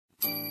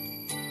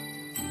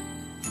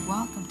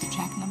Welcome to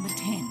track number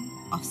 10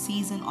 of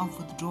Season of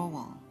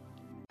Withdrawal.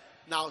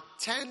 Now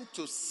turn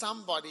to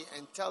somebody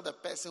and tell the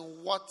person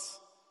what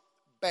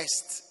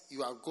best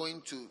you are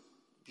going to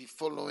be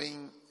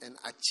following and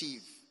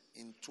achieve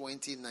in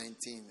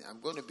 2019. I'm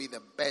going to be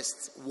the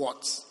best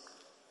what?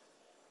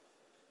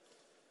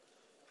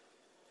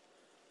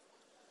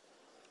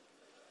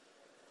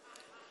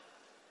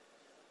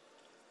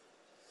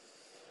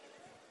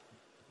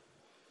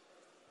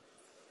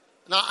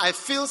 Now I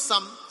feel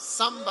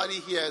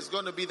somebody here is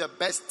going to be the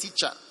best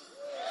teacher.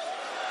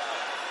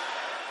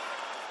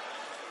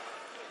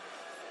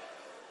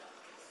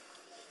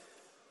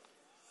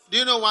 Do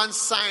you know one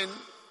sign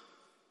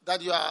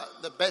that you are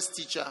the best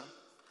teacher?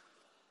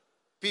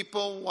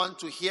 People want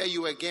to hear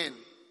you again.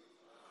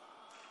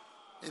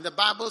 And the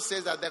Bible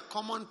says that the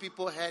common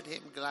people heard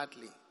him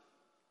gladly.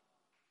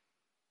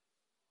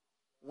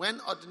 When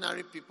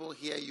ordinary people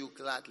hear you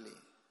gladly,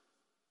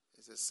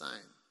 it's a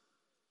sign.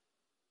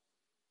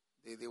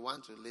 They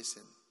want to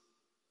listen.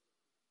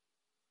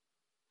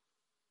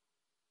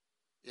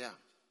 Yeah.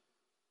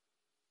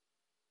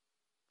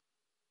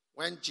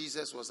 When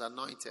Jesus was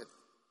anointed,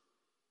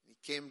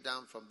 he came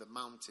down from the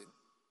mountain.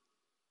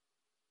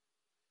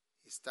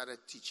 He started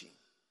teaching.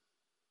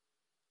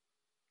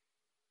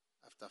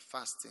 After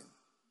fasting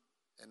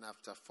and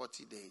after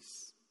 40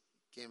 days,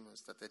 he came and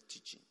started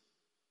teaching.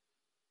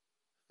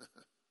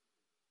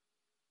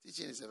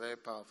 Teaching is a very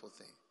powerful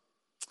thing.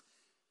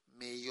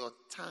 May your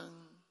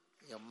tongue,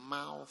 your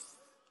mouth,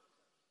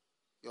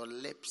 your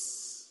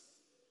lips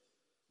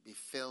be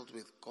filled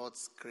with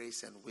God's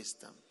grace and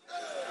wisdom.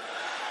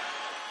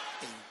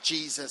 In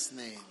Jesus'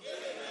 name.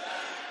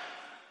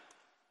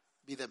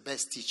 Be the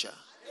best teacher.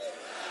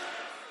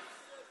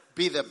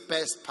 Be the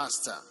best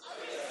pastor.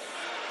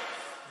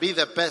 Be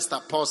the best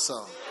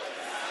apostle.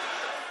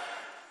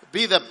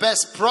 Be the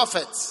best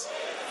prophet.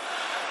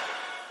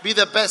 Be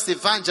the best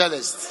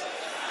evangelist.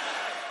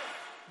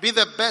 Be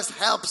the best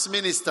helps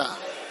minister.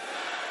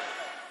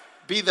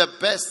 Be the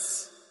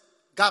best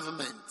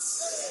government.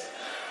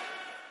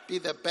 Be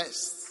the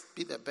best.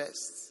 Be the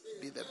best.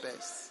 Be the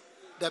best.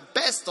 The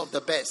best of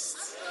the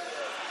best.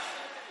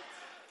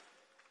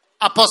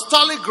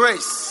 Apostolic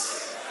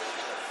grace.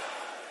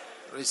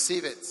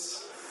 Receive it.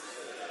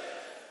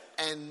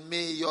 And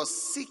may your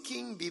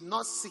seeking be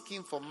not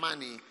seeking for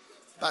money,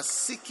 but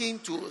seeking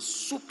to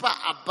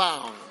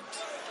superabound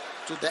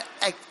to the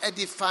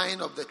edifying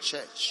of the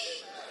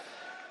church.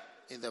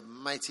 In the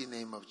mighty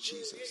name of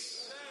Jesus.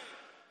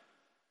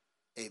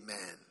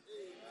 Amen.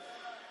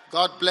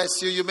 God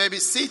bless you. You may be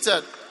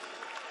seated.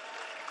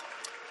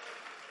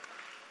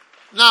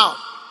 Now,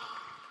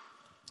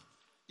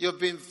 you've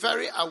been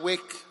very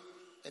awake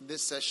in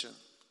this session.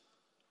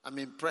 I'm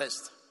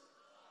impressed.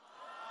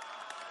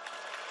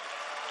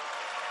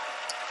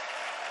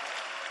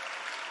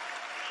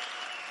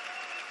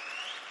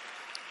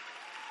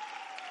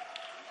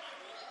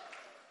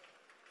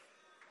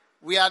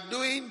 We are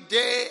doing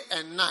day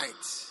and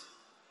night.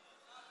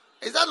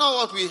 Is that not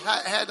what we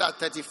had at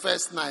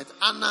 31st night?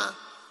 Anna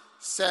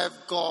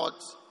served God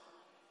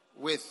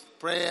with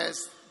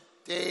prayers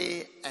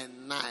day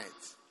and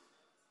night.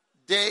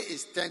 Day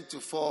is 10 to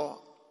 4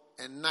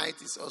 and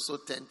night is also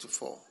 10 to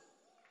 4.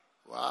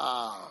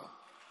 Wow.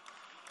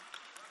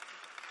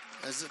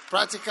 It's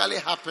practically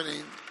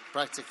happening,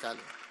 practically.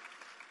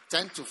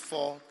 10 to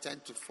 4,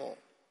 10 to 4.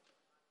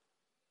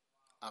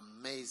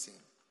 Amazing.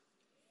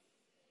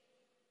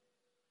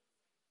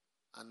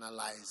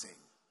 Analyzing.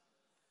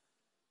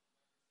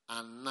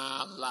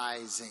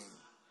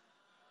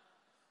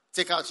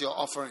 Take out your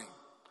offering.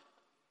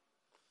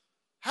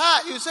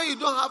 You say you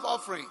don't have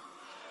offering.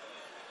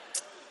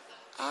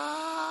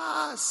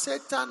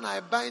 Satan,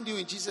 I bind you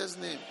in Jesus'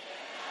 name.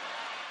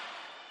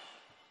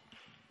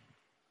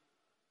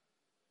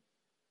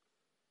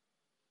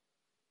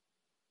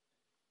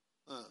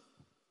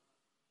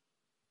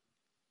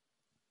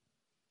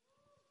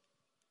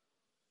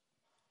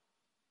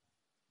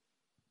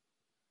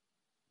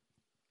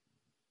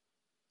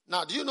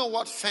 Now, do you know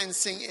what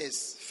fencing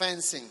is?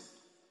 Fencing.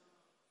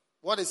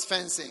 What is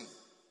fencing?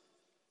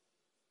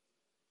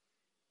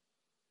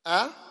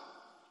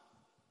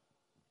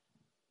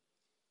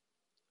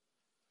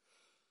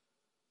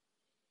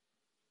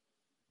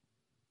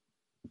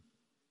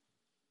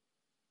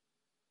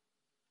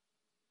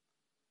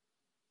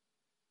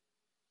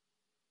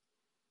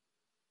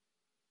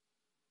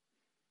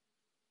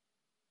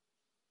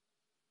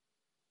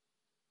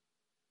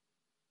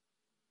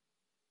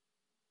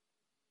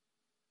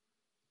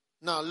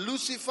 Now,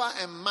 Lucifer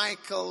and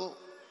Michael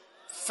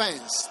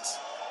fenced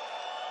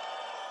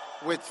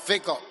with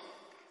vigor.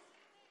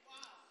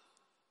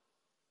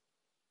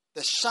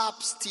 The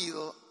sharp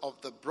steel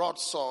of the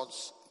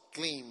broadswords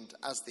gleamed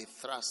as they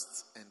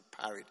thrust and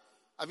parried.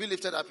 Have you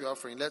lifted up your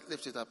offering? Let's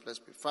lift it up. Let's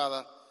pray.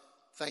 Father,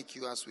 thank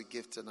you as we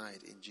give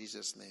tonight. In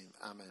Jesus' name,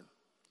 amen.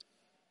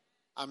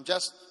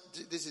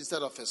 This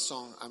instead of a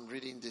song, I'm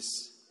reading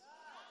this.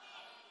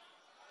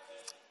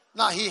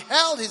 Now, he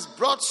held his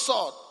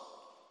broadsword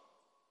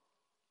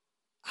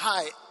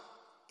high.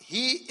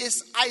 He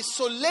is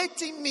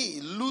isolating me,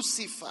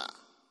 Lucifer,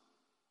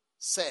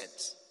 said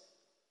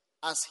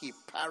as he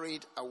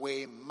parried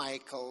away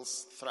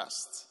Michael's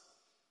thrust.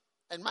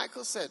 And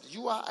Michael said,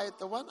 "You are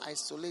the one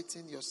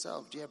isolating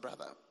yourself, dear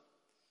brother."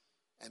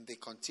 And they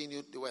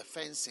continued. They were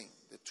fencing,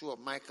 the two of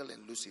Michael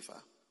and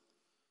Lucifer.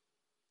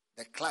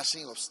 The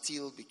clashing of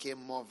steel became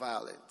more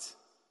violent.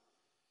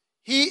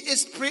 "He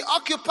is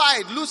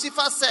preoccupied,"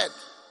 Lucifer said,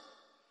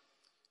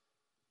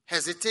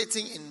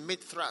 hesitating in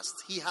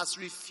mid-thrust. "He has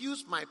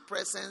refused my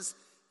presence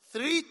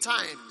 3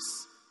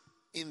 times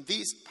in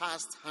these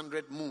past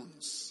 100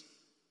 moons."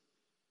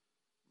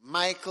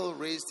 Michael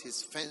raised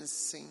his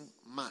fencing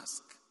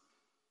mask,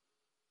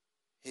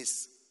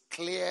 his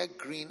clear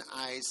green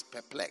eyes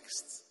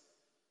perplexed,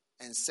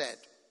 and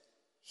said,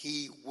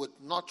 "He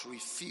would not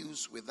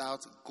refuse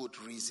without good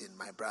reason,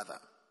 my brother."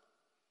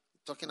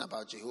 Talking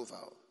about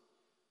Jehovah.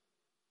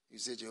 You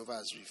say Jehovah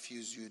has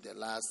refused you the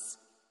last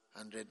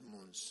 100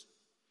 moons.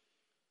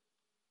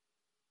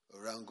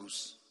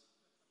 Orangus.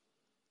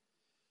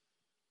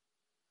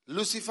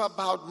 Lucifer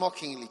bowed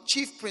mockingly.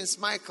 "Chief Prince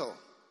Michael,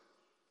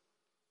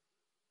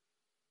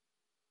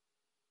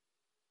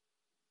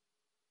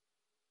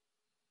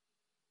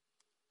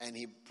 and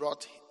he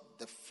brought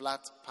the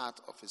flat part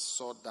of his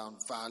sword down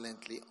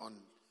violently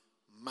on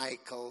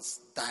Michael's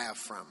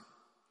diaphragm,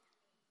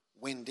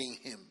 winding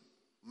him.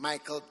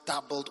 Michael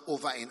doubled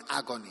over in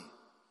agony.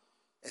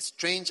 A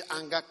strange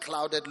anger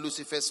clouded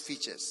Lucifer's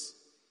features.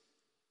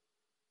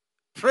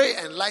 "Pray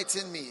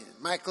enlighten me."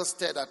 Michael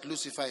stared at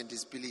Lucifer in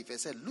disbelief and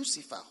said,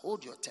 "Lucifer,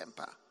 hold your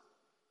temper."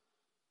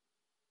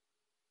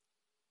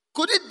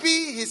 Could it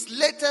be his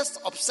latest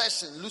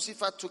obsession?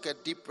 Lucifer took a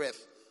deep breath,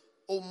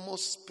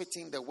 almost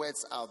spitting the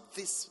words out,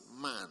 "This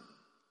man."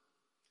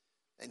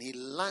 And he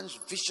lunged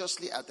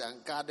viciously at the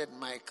unguarded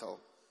Michael,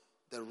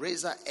 the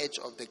razor edge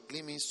of the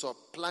gleaming sword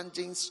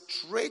plunging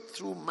straight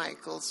through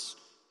Michael's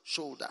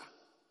shoulder.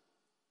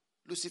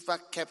 Lucifer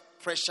kept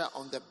pressure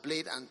on the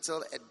blade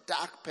until a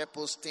dark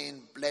purple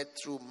stain bled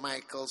through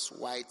Michael's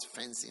white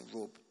fencing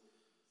robe.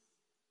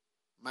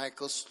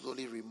 Michael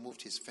slowly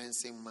removed his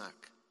fencing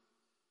mark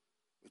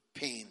with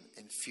pain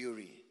and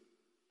fury,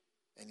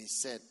 and he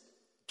said,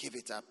 "Give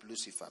it up,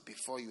 Lucifer,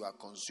 before you are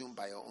consumed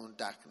by your own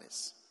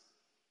darkness."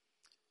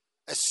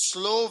 A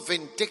slow,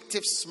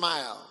 vindictive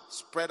smile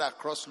spread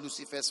across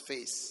Lucifer's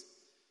face,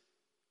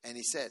 and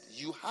he said,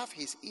 "You have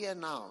his ear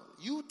now.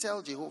 You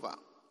tell Jehovah."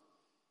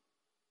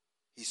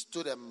 He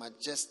stood a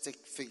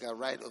majestic figure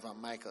right over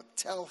Michael.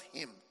 "Tell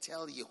him,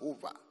 tell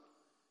Jehovah,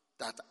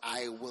 that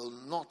I will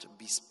not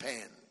be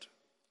spurned."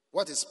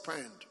 What is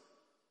spurned?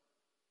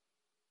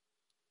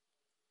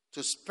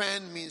 To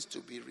spurn means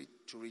to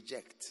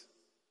reject.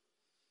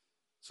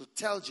 So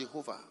tell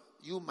Jehovah,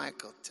 you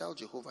Michael, tell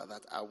Jehovah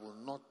that I will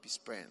not be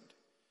spurned.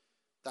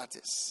 That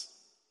is,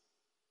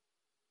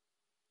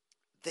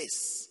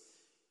 this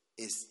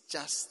is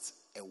just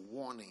a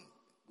warning.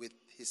 With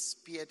his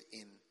spear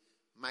in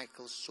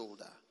Michael's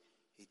shoulder,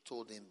 he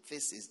told him,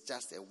 this is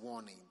just a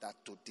warning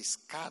that to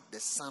discard the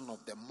son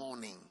of the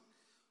morning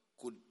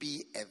could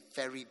be a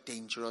very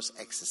dangerous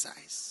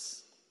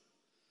exercise.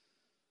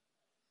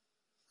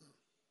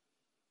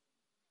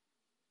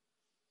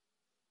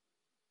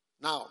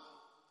 Now,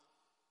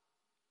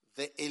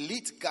 the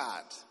elite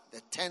guard,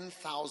 the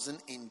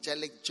 10,000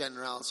 angelic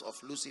generals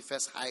of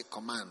Lucifer's high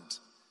command,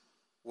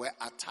 were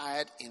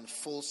attired in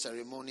full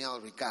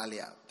ceremonial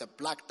regalia, the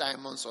black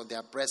diamonds on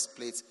their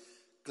breastplates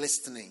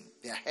glistening,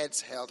 their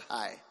heads held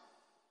high.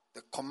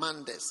 The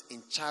commanders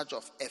in charge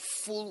of a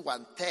full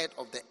 1/3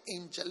 of the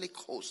angelic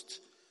host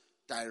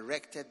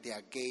directed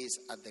their gaze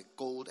at the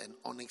gold and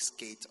onyx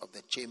gate of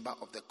the chamber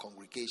of the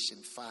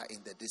congregation far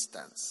in the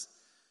distance,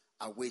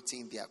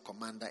 awaiting their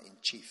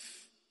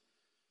commander-in-chief.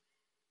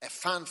 A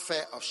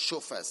fanfare of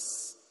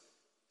shofars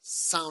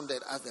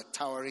sounded as the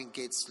towering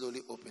gate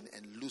slowly opened,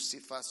 and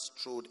Lucifer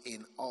strode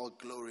in all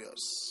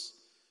glorious.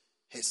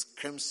 His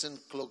crimson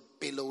cloak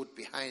billowed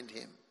behind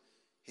him,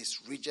 his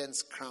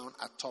regent's crown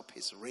atop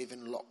his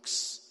raven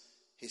locks,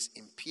 his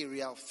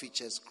imperial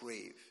features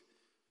grave.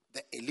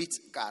 The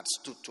elite guard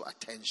stood to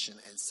attention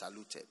and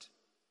saluted.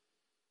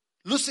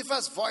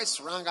 Lucifer's voice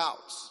rang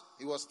out.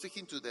 He was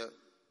speaking to the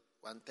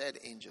 1/3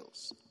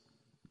 angels.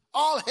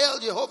 "All hail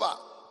Jehovah!"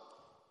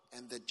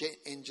 And the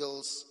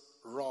angels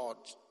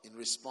roared in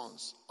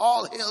response,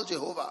 "All hail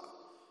Jehovah!"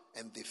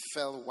 And they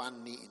fell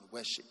one knee in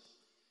worship.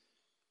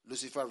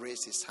 Lucifer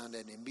raised his hand,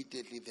 and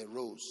immediately they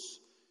rose,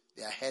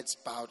 their heads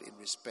bowed in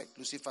respect.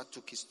 Lucifer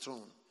took his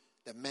throne.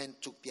 The men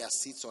took their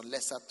seats on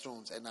lesser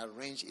thrones and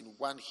arranged in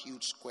one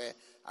huge square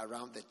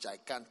around the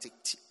gigantic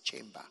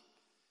chamber.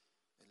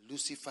 And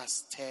Lucifer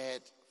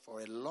stared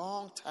for a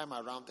long time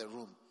around the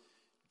room,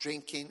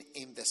 drinking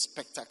in the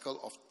spectacle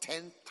of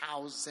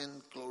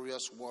 10,000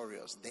 glorious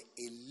warriors, the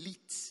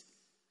elite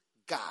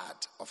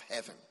guard of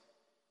heaven.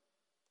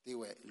 They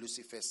were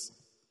Lucifer's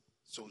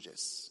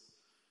soldiers.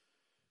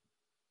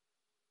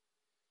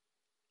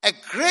 "A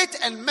great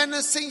and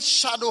menacing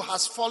shadow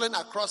has fallen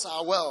across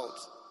our world,"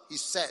 he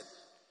said.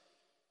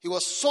 He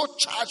was so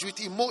charged with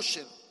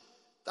emotion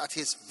that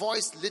his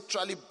voice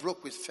literally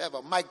broke with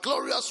fervor. "My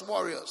glorious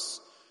warriors,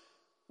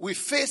 We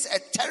face a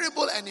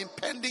terrible and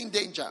impending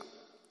danger.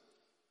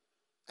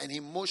 And he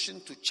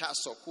motioned to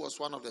Chasok, who was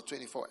one of the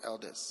 24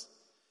 elders.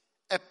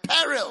 A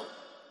peril,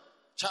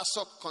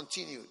 Chasok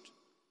continued,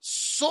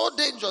 so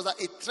dangerous that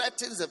it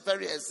threatens the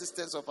very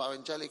existence of our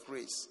angelic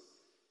race.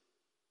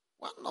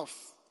 One of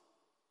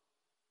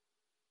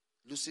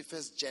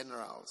Lucifer's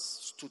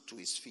generals stood to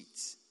his feet,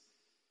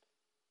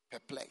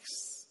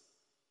 perplexed.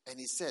 And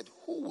he said,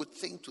 who would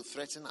think to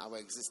threaten our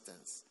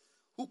existence?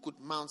 Who could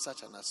mount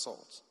such an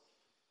assault?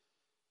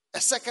 A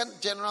second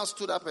general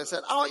stood up and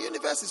said, our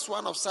universe is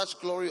one of such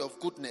glory of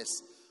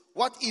goodness.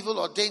 What evil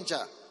or danger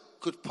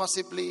could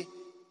possibly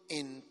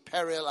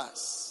imperil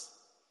us?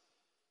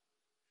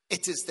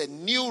 It is the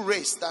new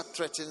race that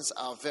threatens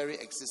our very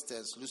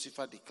existence,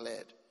 Lucifer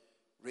declared,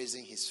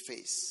 raising his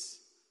face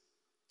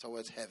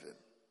towards heaven.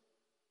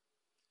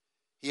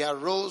 He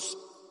arose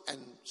and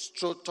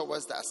strode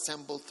towards the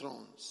assembled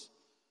thrones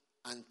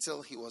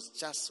until he was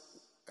just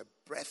a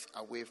breath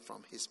away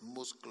from his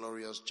most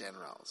glorious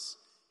generals,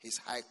 his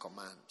high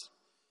command.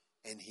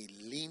 And he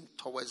leaned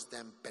towards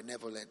them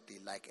benevolently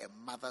like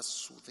a mother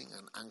soothing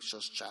an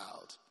anxious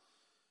child,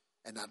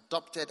 and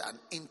adopted an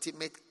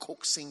intimate,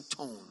 coaxing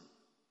tone.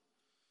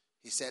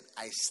 He said,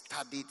 I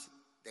studied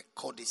the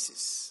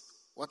codices.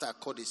 What are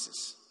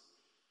codices?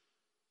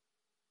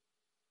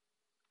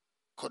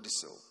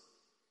 Codicil,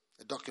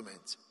 a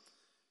document.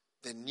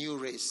 The new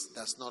race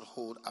does not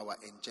hold our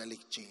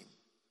angelic gene.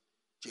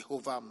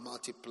 Jehovah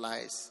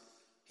multiplies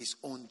his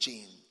own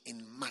gene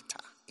in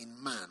matter,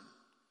 in man.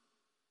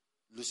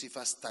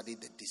 Lucifer studied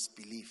the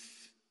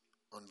disbelief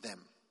on them.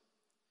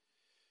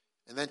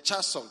 And then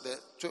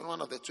Chasok,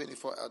 one of the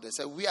 24 elders,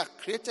 said, we are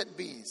created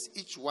beings,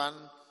 each one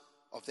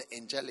of the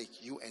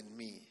angelic, you and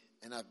me,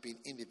 and have been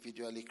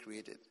individually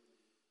created.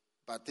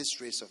 But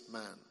this race of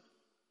man,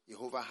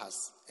 Jehovah has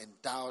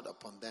endowed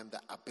upon them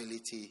the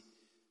ability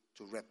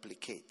to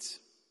replicate.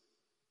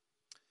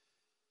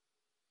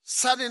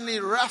 Suddenly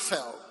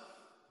Raphael,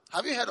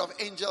 have you heard of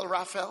angel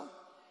Raphael?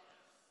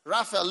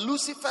 Raphael,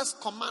 Lucifer's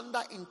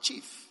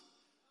commander-in-chief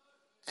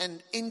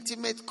and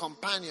intimate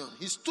companion.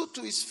 He stood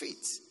to his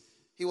feet.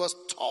 He was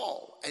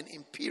tall and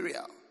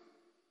imperial.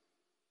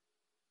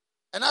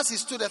 And as he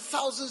stood,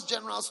 1,000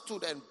 generals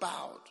stood and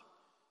bowed.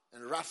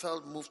 And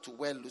Raphael moved to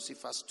where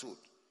Lucifer stood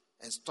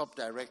and stopped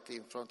directly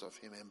in front of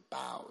him and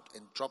bowed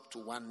and dropped to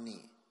one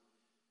knee.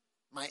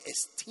 My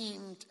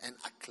esteemed and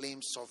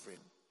acclaimed sovereign.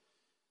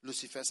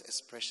 Lucifer's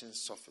expression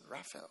softened.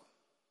 Raphael,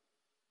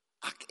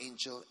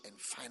 archangel and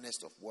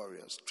finest of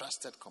warriors,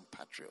 trusted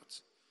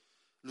compatriot.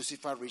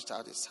 Lucifer reached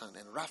out his hand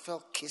and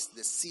Raphael kissed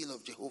the seal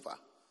of Jehovah,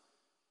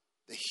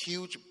 the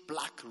huge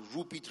black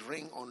rubied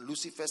ring on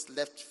Lucifer's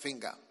left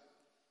finger.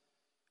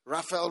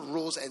 Raphael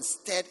rose and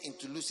stared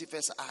into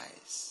Lucifer's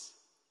eyes.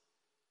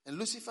 And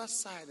Lucifer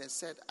sighed and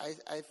said,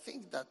 I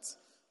think that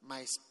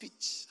my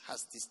speech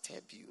has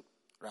disturbed you,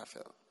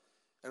 Raphael.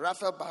 And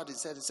Raphael bowed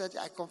his head and said,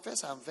 I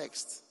confess I'm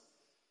vexed.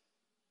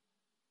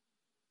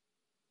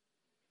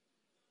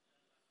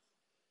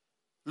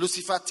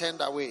 Lucifer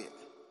turned away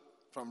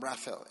from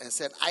Raphael and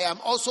said, I am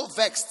also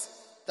vexed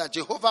that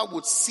Jehovah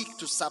would seek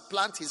to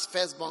supplant his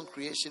firstborn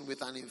creation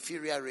with an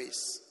inferior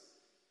race.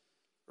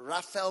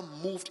 Raphael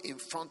moved in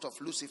front of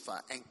Lucifer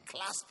and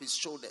clasped his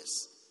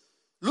shoulders.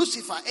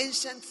 Lucifer,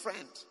 ancient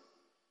friend,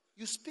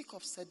 you speak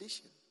of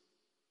sedition.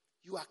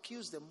 You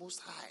accuse the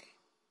Most High.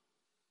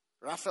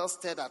 Raphael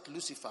stared at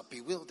Lucifer,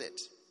 bewildered.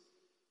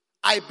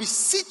 I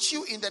beseech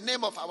you in the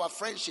name of our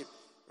friendship,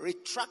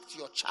 retract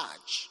your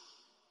charge.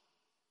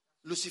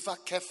 Lucifer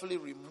carefully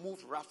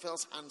removed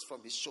Raphael's hands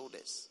from his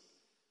shoulders.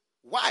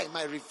 Why,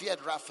 my revered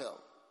Raphael?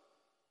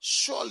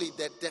 Surely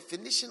the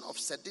definition of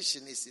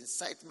sedition is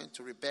incitement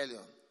to rebellion.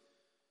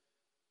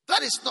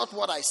 That is not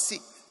what I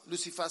seek.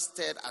 Lucifer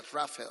stared at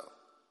Raphael.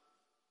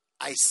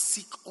 I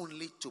seek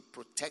only to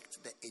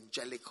protect the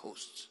angelic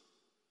host.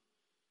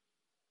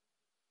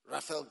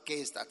 Raphael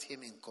gazed at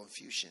him in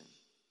confusion.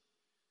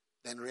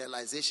 Then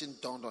realization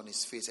dawned on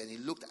his face and he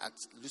looked at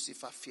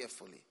Lucifer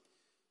fearfully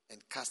and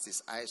cast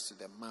his eyes to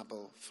the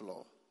marble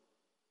floor.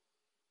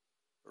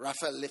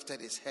 Raphael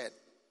lifted his head.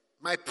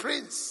 My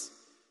prince,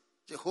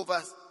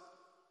 Jehovah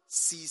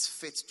sees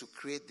fit to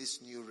create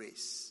this new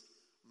race.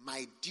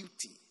 My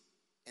duty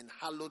and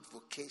hallowed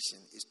vocation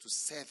is to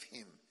serve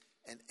him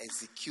and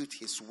execute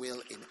his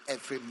will in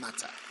every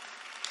matter.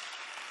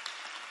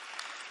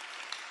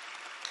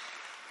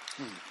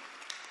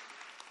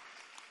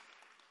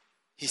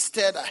 He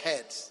stared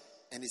ahead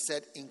and he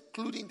said,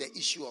 including the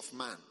issue of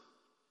man.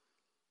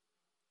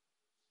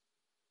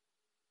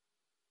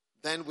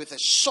 Then with a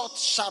short,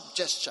 sharp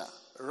gesture,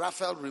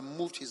 Raphael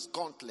removed his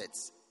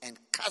gauntlets and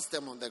cast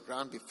them on the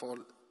ground before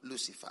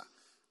Lucifer.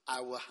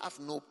 I will have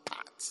no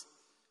part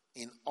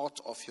in aught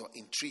of your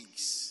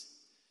intrigues.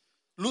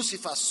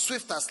 Lucifer,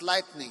 swift as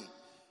lightning,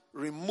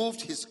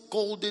 removed his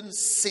golden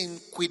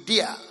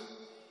cinquidia.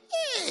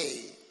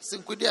 Hey,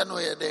 cinquidia no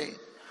yede.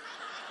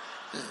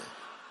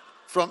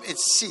 From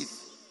its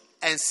sheath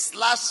and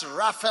slashed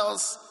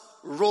Raphael's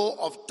row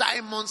of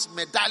diamonds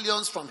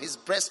medallions from his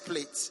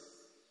breastplate.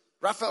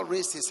 Raphael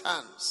raised his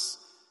hands.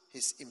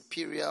 his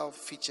imperial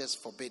features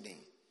forbidding,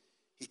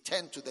 he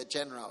turned to the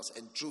generals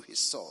and drew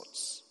his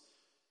swords.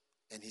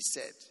 And he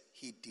said,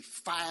 he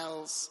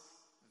defiles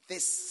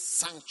this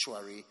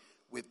sanctuary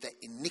with the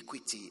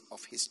iniquity of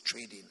his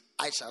trading.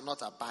 I shall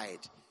not abide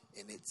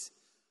in it.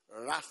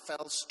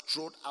 Raphael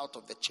strode out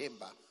of the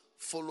chamber,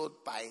 followed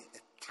by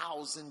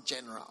 1,000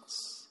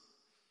 generals.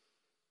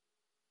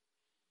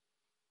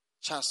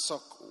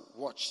 Chasok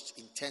watched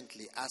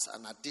intently as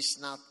an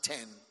additional 10,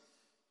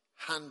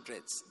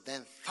 hundreds,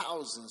 then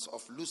thousands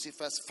of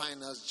Lucifer's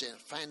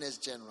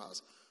finest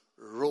generals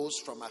rose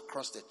from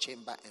across the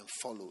chamber and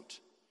followed.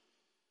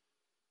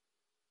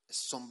 A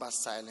somber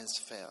silence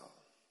fell.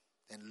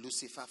 Then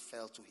Lucifer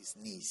fell to his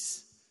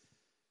knees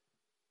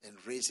and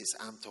raised his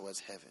arm towards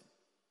heaven.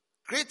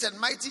 Great and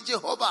mighty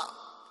Jehovah,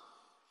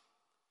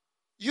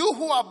 you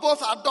who are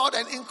both adored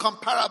and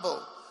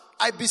incomparable,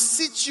 I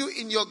beseech you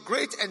in your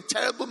great and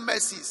terrible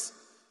mercies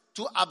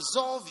to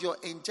absolve your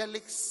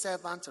angelic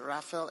servant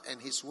Raphael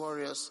and his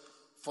warriors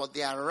for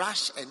their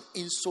rash and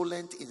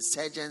insolent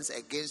insurgents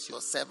against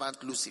your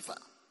servant Lucifer.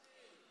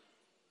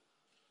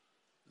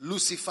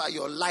 Lucifer,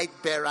 your light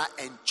bearer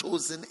and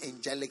chosen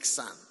angelic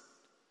son.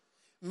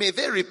 May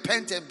they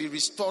repent and be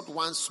restored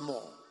once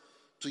more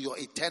to your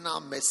eternal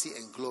mercy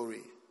and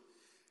glory.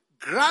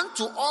 Grant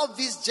to all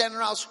these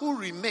generals who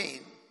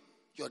remain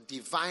your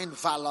divine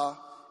valor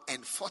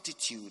and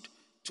fortitude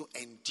to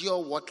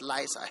endure what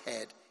lies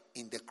ahead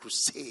in the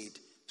crusade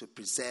to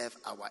preserve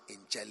our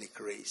angelic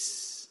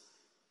race.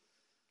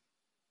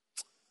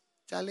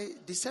 Charlie,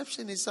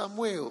 deception is some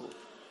way.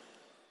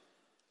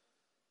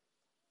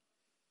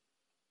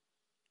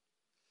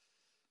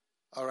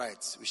 All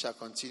right, we shall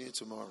continue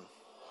tomorrow.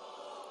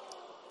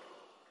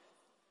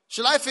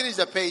 Should I finish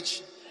the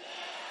page?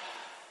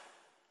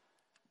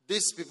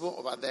 These people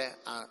over there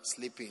are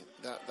sleeping.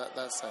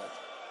 That side.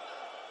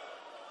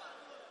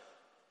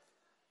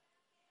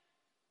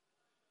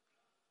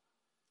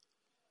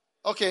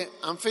 Okay,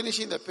 I'm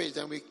finishing the page,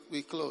 then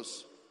we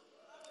close.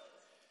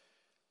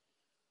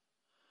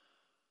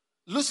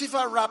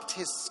 Lucifer wrapped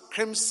his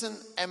crimson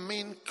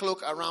ermine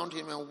cloak around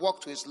him and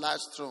walked to his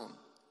large throne.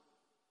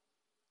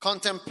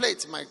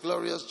 Contemplate, my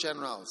glorious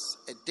generals,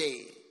 a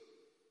day,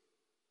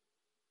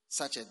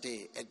 such a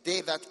day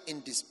that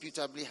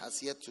indisputably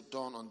has yet to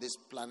dawn on this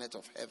planet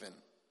of heaven.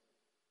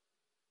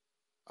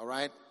 All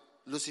right?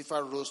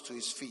 Lucifer rose to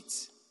his feet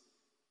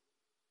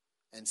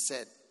and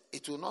said,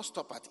 it will not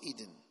stop at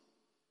Eden.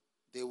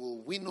 They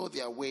will winnow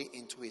their way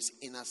into his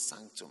inner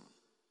sanctum.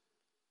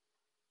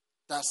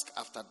 Dusk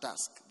after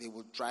dusk, they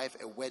will drive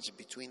a wedge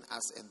between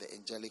us and the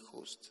angelic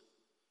host.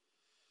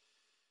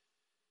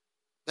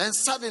 Then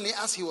suddenly,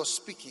 as he was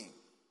speaking,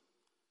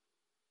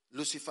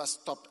 Lucifer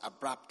stopped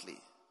abruptly.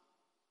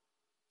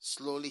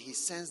 Slowly, he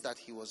sensed that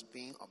he was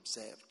being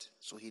observed,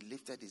 so he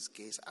lifted his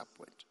gaze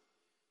upward.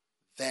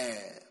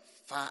 There,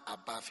 far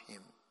above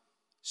him,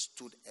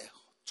 stood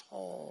a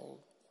tall,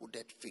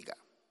 hooded figure.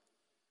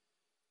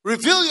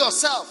 Reveal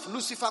yourself,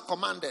 Lucifer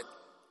commanded.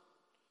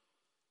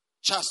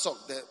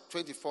 Chasok, the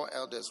 24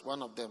 elders,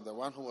 one of them, the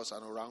one who was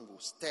an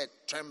orangu, stared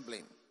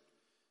trembling.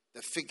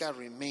 The figure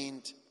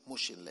remained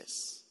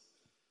motionless.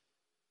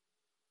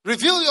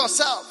 Reveal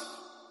yourself.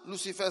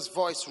 Lucifer's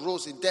voice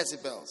rose in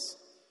decibels.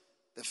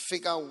 The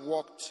figure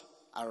walked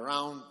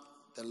around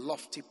the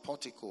lofty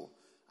portico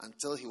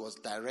until he was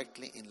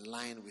directly in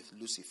line with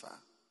Lucifer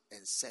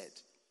and said,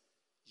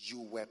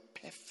 you were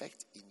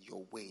perfect in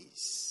your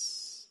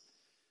ways.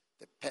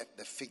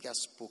 The figure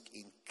spoke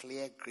in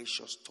clear,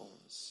 gracious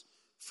tones.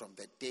 From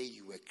the day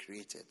you were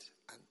created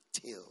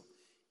until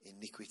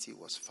iniquity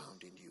was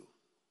found in you.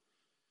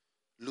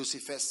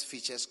 Lucifer's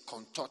features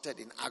contorted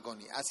in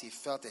agony as he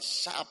felt a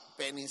sharp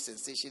burning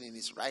sensation in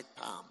his right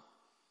palm.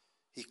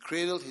 He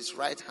cradled his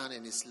right hand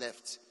in his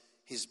left.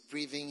 His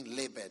breathing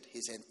labored.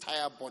 His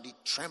entire body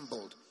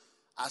trembled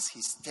as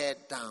he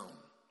stared down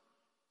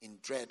in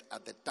dread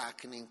at the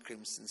darkening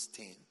crimson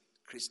stain.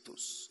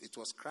 Christus. It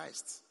was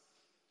Christ.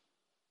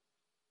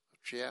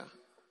 Cheer.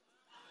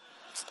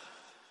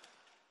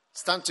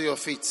 Stand to your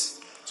feet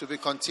to be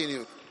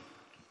continued.